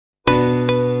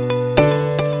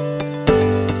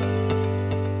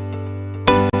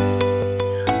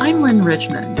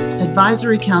Richmond,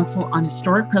 Advisory Council on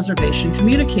Historic Preservation,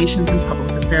 Communications and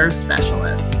Public Affairs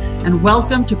Specialist, and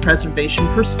welcome to Preservation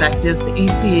Perspectives, the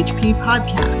ACHP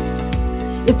podcast.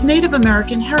 It's Native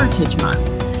American Heritage Month,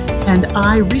 and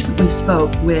I recently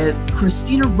spoke with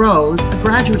Cristina Rose, a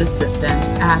graduate assistant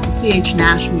at the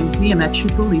Nash Museum at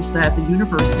Chucalissa at the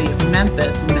University of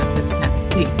Memphis in Memphis,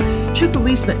 Tennessee.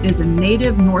 Chucalissa is a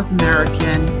native North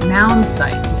American mound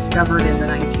site discovered in the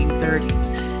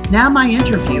 1930s. Now my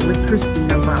interview with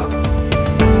Cristina Rose.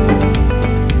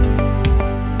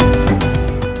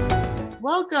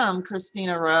 Welcome,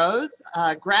 Cristina Rose,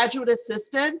 graduate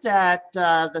assistant at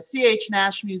the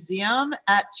Nash Museum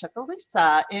at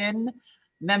Chucalissa in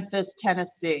Memphis,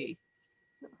 Tennessee.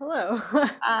 Hello.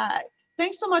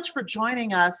 Thanks so much for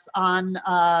joining us on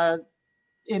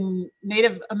in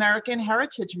Native American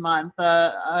Heritage Month,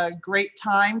 a great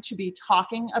time to be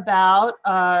talking about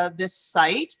this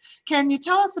site. Can you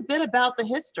tell us a bit about the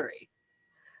history?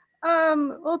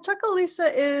 Well,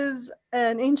 Chucalissa is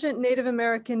an ancient Native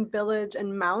American village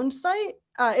and mound site.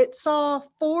 It saw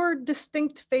 4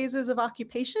 distinct phases of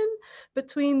occupation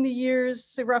between the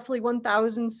years roughly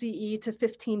 1000 CE to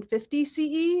 1550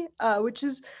 CE, which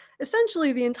is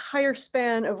essentially the entire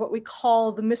span of what we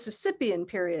call the Mississippian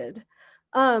period.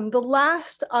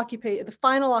 The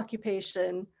final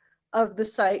occupation of the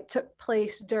site took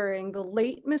place during the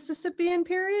late Mississippian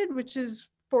period, which is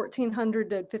 1400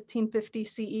 to 1550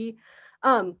 CE.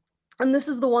 And this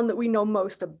is the one that we know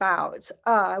most about.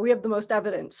 We have the most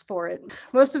evidence for it.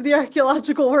 Most of the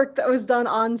archaeological work that was done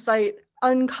on site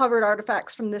uncovered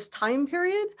artifacts from this time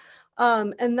period.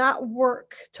 And that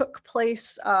work took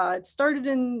place, it started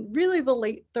in really the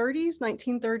late 30s,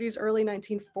 1930s, early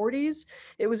 1940s.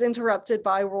 It was interrupted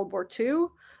by World War II,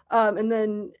 and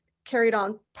then carried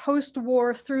on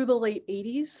post-war through the late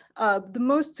 80s. The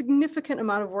most significant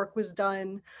amount of work was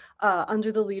done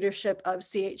under the leadership of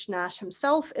C.H. Nash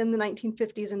himself in the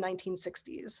 1950s and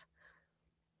 1960s.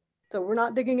 So we're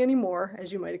not digging anymore,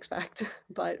 as you might expect,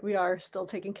 but we are still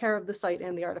taking care of the site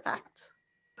and the artifacts.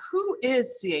 Who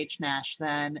is C.H. Nash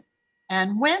then?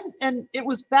 And it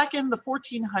was back in the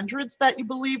 1400s that you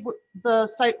believe the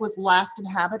site was last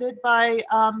inhabited by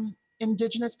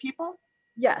indigenous people?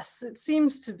 Yes, it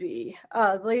seems to be.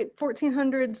 Late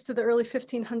 1400s to the early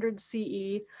 1500s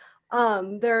CE.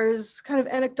 There's kind of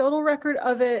anecdotal record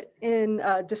of it in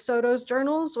De Soto's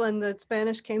journals when the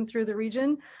Spanish came through the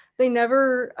region. They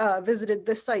never visited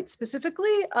this site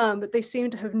specifically, but they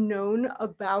seem to have known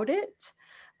about it.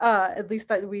 At least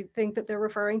that we think that they're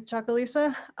referring to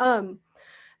Chucalissa.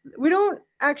 We don't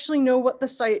actually know what the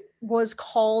site was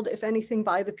called, if anything,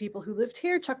 by the people who lived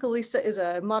here. Chucalissa is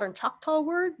a modern Choctaw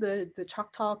word. The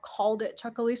Choctaw called it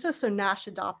Chucalissa, so Nash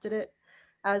adopted it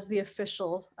as the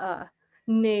official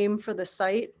name for the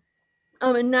site.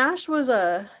 And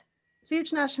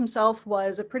C.H. Nash himself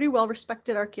was a pretty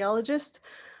well-respected archaeologist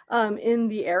in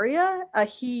the area.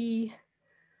 He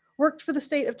worked for the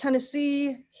state of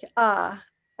Tennessee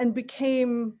and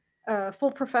became a full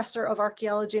professor of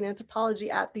archaeology and anthropology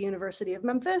at the University of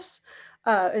Memphis.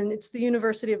 And it's the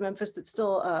University of Memphis that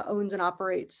still owns and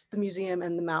operates the museum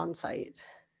and the mound site.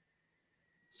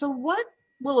 So what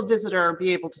will a visitor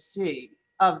be able to see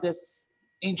of this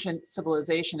ancient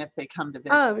civilization if they come to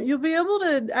visit? You'll be able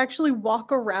to actually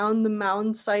walk around the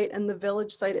mound site and the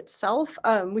village site itself.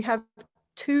 We have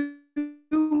 2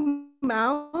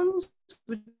 mounds,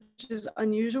 which is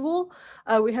unusual.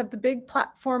 We have the big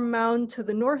platform mound to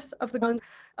the north of the mound,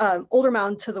 older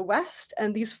mound to the west,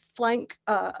 and these flank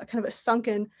kind of a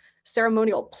sunken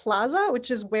ceremonial plaza, which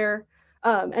is where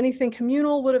anything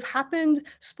communal would have happened.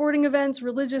 Sporting events,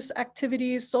 religious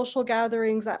activities, social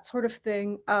gatherings, that sort of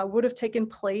thing would have taken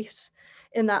place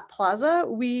in that plaza.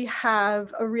 We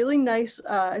have a really nice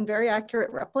and very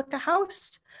accurate replica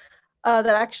house that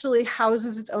actually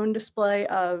houses its own display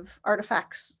of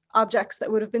objects that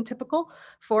would have been typical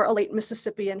for a late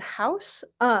Mississippian house.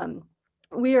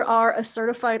 We are a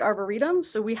certified arboretum,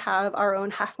 so we have our own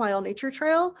half-mile nature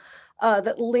trail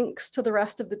that links to the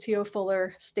rest of the T.O.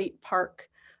 Fuller State Park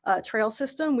trail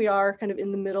system. We are kind of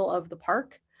in the middle of the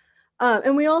park.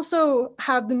 And we also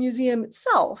have the museum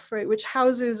itself, right, which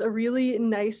houses a really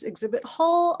nice exhibit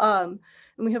hall.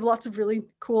 And we have lots of really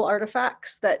cool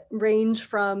artifacts that range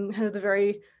from kind of the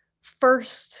very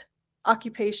first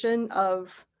occupation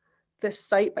of this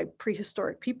site by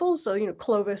prehistoric people. So,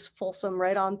 Clovis, Folsom,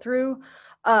 right on through,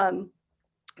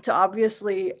 to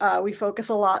obviously, we focus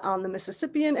a lot on the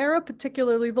Mississippian era,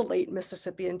 particularly the late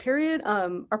Mississippian period.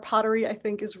 Our pottery, I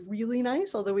think, is really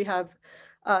nice, although we have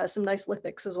some nice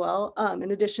lithics as well,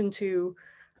 in addition to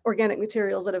organic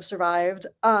materials that have survived.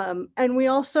 And we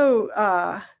also,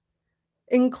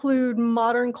 include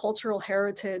modern cultural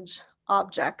heritage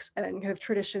objects and kind of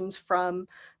traditions from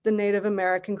the Native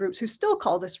American groups who still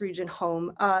call this region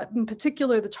home, in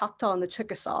particular the Choctaw and the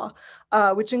Chickasaw,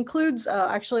 which includes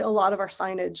actually a lot of our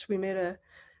signage.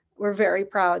 We're very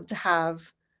proud to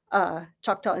have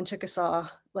Choctaw and Chickasaw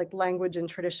like language and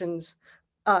traditions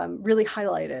really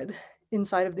highlighted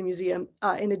inside of the museum,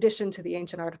 in addition to the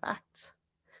ancient artifacts.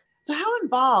 So how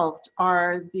involved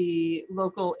are the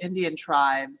local Indian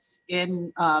tribes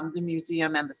in the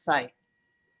museum and the site?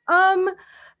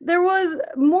 There was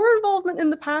more involvement in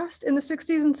the past. In the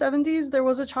 60s and 70s, there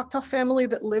was a Choctaw family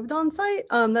that lived on site.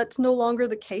 That's no longer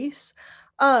the case.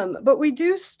 But we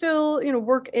do still,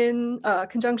 work in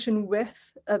conjunction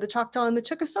with the Choctaw and the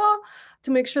Chickasaw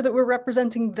to make sure that we're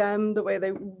representing them the way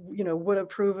they, would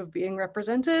approve of being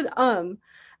represented.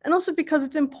 And also because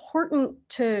it's important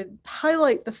to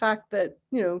highlight the fact that,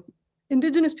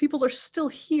 Indigenous peoples are still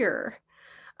here.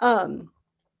 And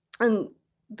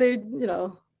they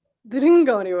didn't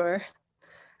go anywhere.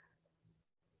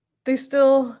 They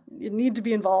still need to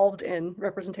be involved in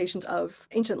representations of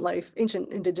ancient life,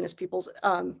 ancient Indigenous peoples,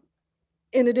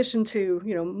 in addition to,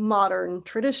 modern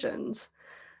traditions.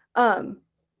 So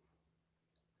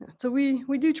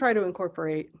we do try to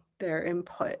incorporate their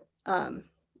input.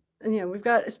 And we've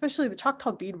got, especially the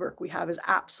Choctaw beadwork we have is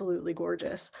absolutely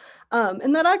gorgeous.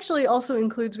 And that actually also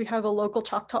includes, we have a local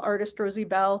Choctaw artist, Rosie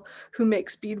Bell, who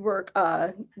makes beadwork,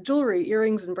 jewelry,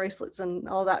 earrings and bracelets and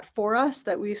all that for us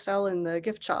that we sell in the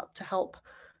gift shop to help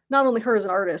not only her as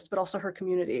an artist, but also her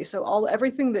community. So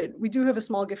everything that we do have a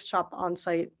small gift shop on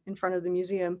site in front of the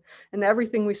museum, and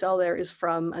everything we sell there is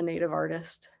from a Native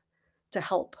artist to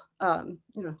help,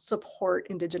 support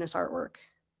Indigenous artwork.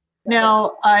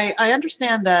 Now, I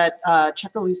understand that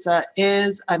Chucalissa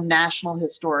is a National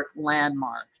Historic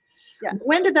Landmark. Yeah.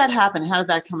 When did that happen? How did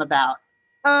that come about?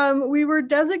 We were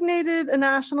designated a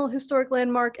National Historic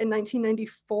Landmark in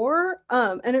 1994,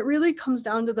 and it really comes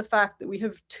down to the fact that we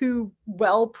have two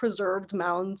well-preserved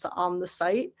mounds on the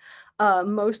site.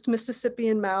 Most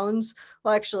Mississippian mounds,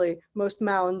 well, actually, most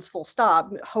mounds, full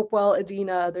stop, Hopewell,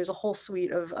 Adena, there's a whole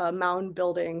suite of mound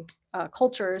building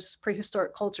cultures,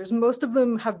 prehistoric cultures. Most of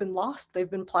them have been lost. They've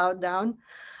been plowed down.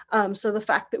 So the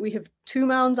fact that we have two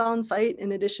mounds on site,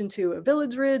 in addition to a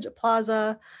village ridge, a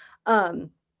plaza, and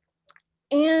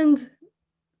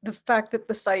the fact that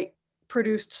the site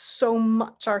produced so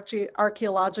much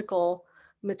archaeological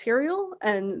material,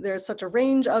 and there's such a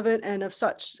range of it and of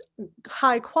such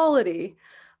high quality,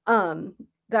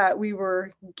 that we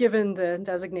were given the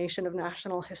designation of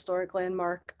National Historic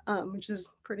Landmark, which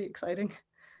is pretty exciting.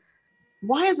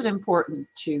 Why is it important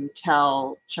to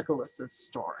tell Chucalissa's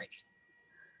story?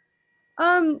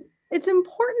 It's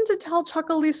important to tell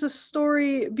Chucalissa's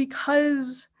story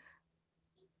because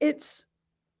it's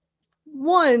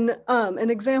one,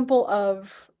 an example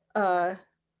of a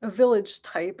village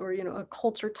type, or a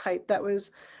culture type that was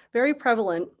very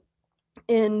prevalent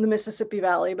in the Mississippi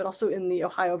Valley, but also in the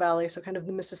Ohio Valley, so kind of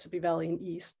the Mississippi Valley and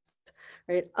east,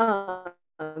 right?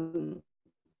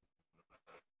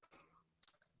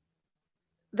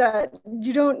 That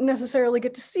you don't necessarily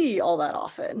get to see all that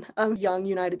often. Young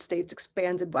United States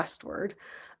expanded westward.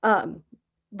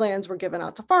 Lands were given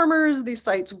out to farmers. These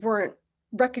sites weren't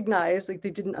recognized, like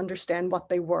they didn't understand what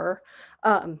they were.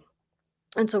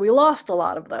 And so we lost a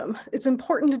lot of them. It's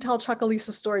important to tell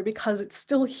Chucalissa's story because it's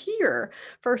still here,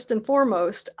 first and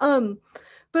foremost,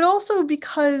 but also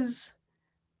because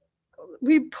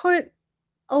we put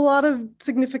a lot of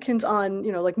significance on,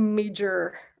 like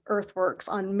major earthworks,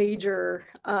 on major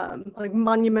like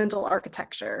monumental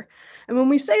architecture. And when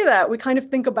we say that, we kind of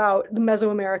think about the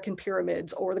Mesoamerican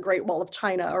pyramids or the Great Wall of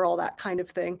China or all that kind of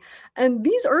thing. And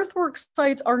these earthwork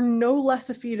sites are no less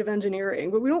a feat of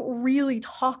engineering, but we don't really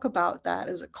talk about that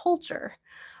as a culture.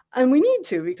 And we need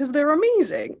to, because they're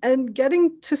amazing. And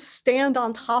getting to stand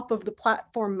on top of the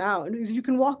platform mound, because you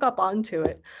can walk up onto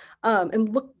it and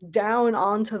look down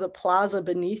onto the plaza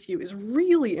beneath you, is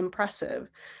really impressive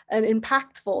and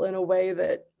impactful in a way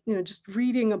that, just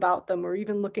reading about them or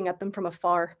even looking at them from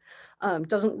afar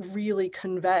doesn't really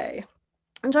convey.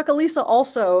 And Chucalissa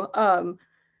also,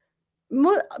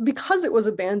 because it was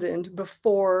abandoned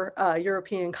before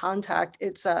European contact,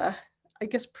 it's, I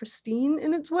guess, pristine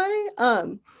in its way.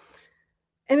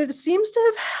 And it seems to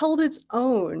have held its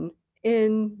own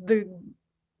in the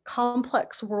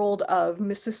complex world of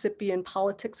Mississippian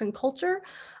politics and culture.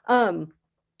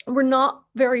 We're not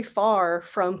very far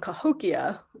from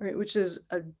Cahokia, right, which is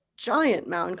a giant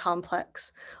mound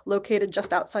complex located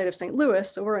just outside of St.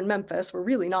 Louis. So we're in Memphis, we're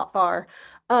really not far.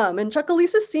 And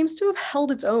Chucalissa seems to have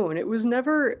held its own. It was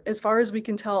never, as far as we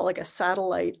can tell, like a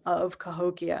satellite of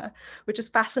Cahokia, which is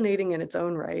fascinating in its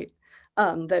own right.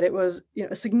 That it was,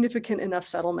 a significant enough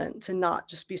settlement to not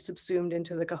just be subsumed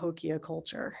into the Cahokia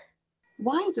culture.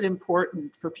 Why is it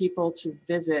important for people to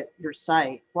visit your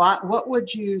site? What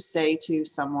would you say to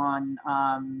someone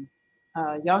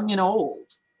young and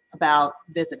old about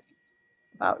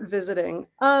visiting?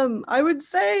 I would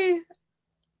say,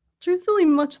 truthfully,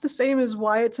 much the same as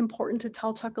why it's important to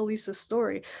tell Chucalissa's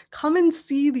story. Come and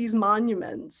see these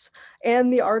monuments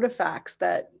and the artifacts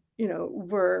that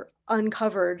were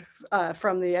uncovered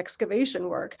from the excavation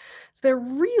work. So they're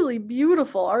really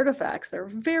beautiful artifacts. They're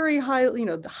very high,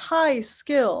 the high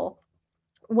skill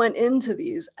went into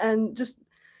these, and just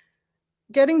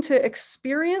getting to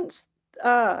experience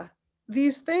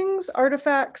these things,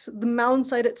 artifacts, the mound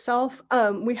site itself.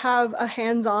 We have a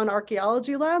hands-on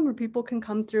archaeology lab where people can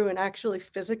come through and actually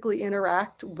physically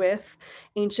interact with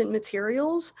ancient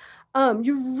materials.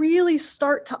 You really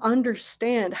start to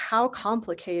understand how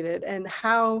complicated and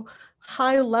how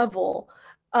high level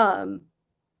the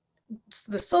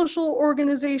social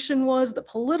organization was, the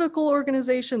political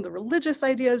organization, the religious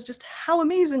ideas, just how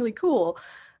amazingly cool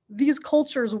these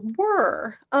cultures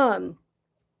were.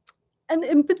 And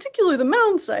in particular, the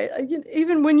mound site,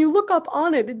 even when you look up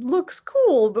on it, it looks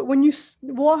cool. But when you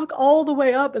walk all the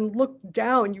way up and look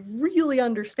down, you really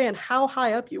understand how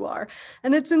high up you are.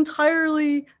 And it's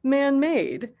entirely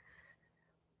man-made.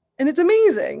 And it's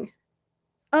amazing.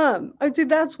 I'd say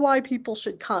that's why people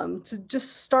should come, to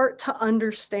just start to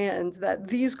understand that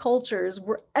these cultures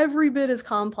were every bit as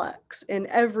complex in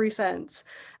every sense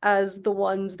as the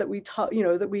ones that we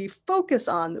that we focus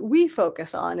on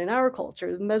in our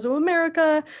culture.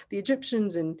 Mesoamerica, the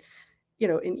Egyptians in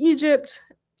Egypt,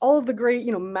 all of the great,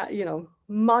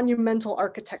 monumental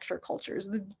architecture cultures.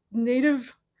 The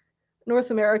native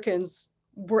North Americans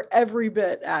were every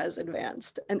bit as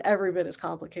advanced and every bit as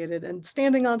complicated, and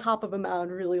standing on top of a mound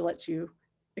really lets you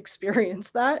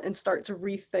experience that and start to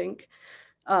rethink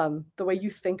the way you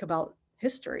think about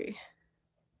history.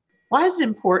 Why is it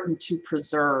important to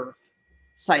preserve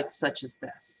sites such as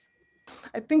this?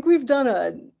 I think we've done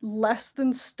a less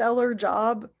than stellar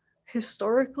job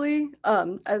historically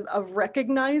of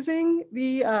recognizing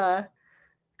the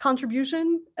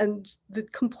contribution and the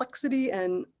complexity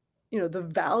and the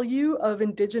value of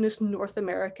Indigenous North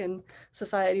American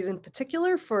societies in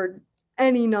particular for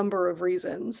any number of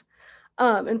reasons.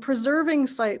 And preserving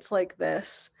sites like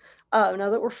this, now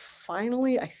that we're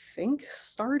finally, I think,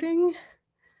 starting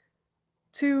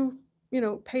to,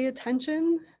 pay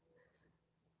attention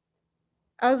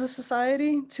as a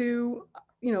society to,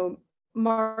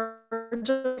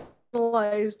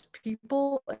 marginalized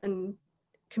people and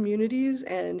communities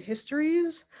and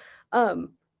histories,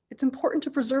 it's important to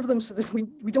preserve them so that we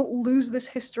don't lose this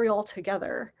history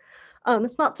altogether.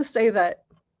 That's not to say that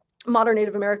modern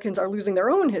Native Americans are losing their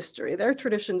own history. Their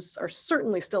traditions are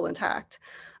certainly still intact.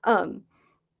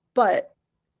 But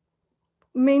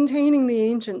maintaining the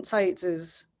ancient sites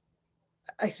is,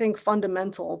 I think,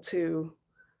 fundamental to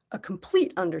a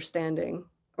complete understanding,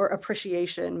 or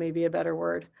appreciation, maybe a better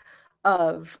word,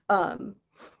 of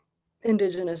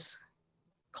Indigenous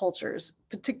cultures,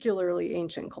 particularly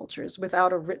ancient cultures.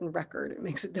 Without a written record, it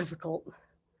makes it difficult.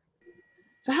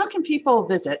 So how can people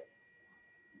visit?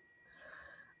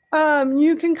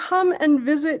 You can come and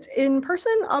visit in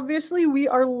person. Obviously, we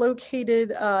are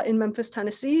located in Memphis,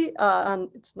 Tennessee, on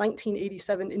it's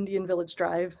 1987 Indian Village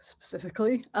Drive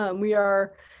specifically. We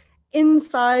are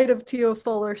inside of T.O.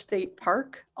 Fuller State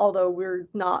Park, although we're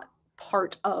not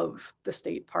part of the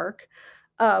state park.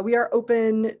 We are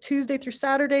open Tuesday through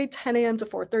Saturday, 10 a.m. to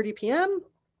 4:30 p.m.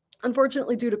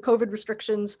 Unfortunately, due to COVID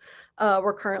restrictions,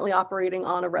 we're currently operating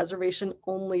on a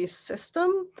reservation-only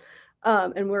system,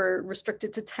 and we're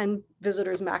restricted to 10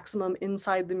 visitors maximum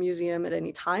inside the museum at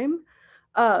any time.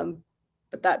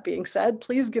 But that being said,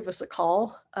 please give us a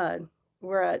call.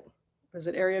 We're at,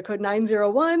 area code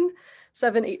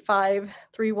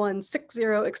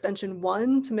 901-785-3160, extension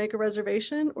 1 to make a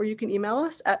reservation, or you can email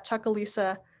us at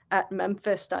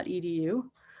chucalissa@memphis.edu.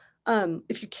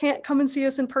 If you can't come and see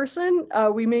us in person,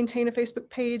 we maintain a Facebook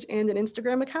page and an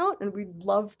Instagram account, and we'd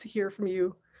love to hear from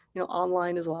you,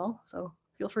 online as well. So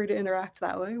feel free to interact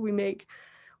that way. We make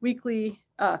weekly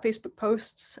Facebook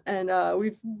posts, and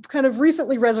we've kind of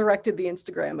recently resurrected the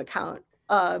Instagram account.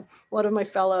 One of my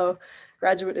fellow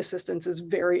graduate assistants is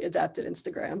very adept at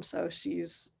Instagram, so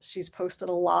she's posted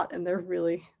a lot, and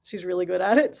she's really good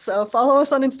at it. So follow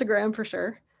us on Instagram for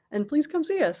sure, and please come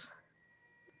see us.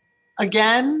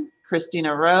 Again,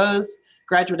 Cristina Rose,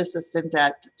 Graduate Assistant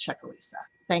at Chucalissa.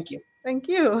 Thank you. Thank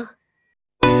you.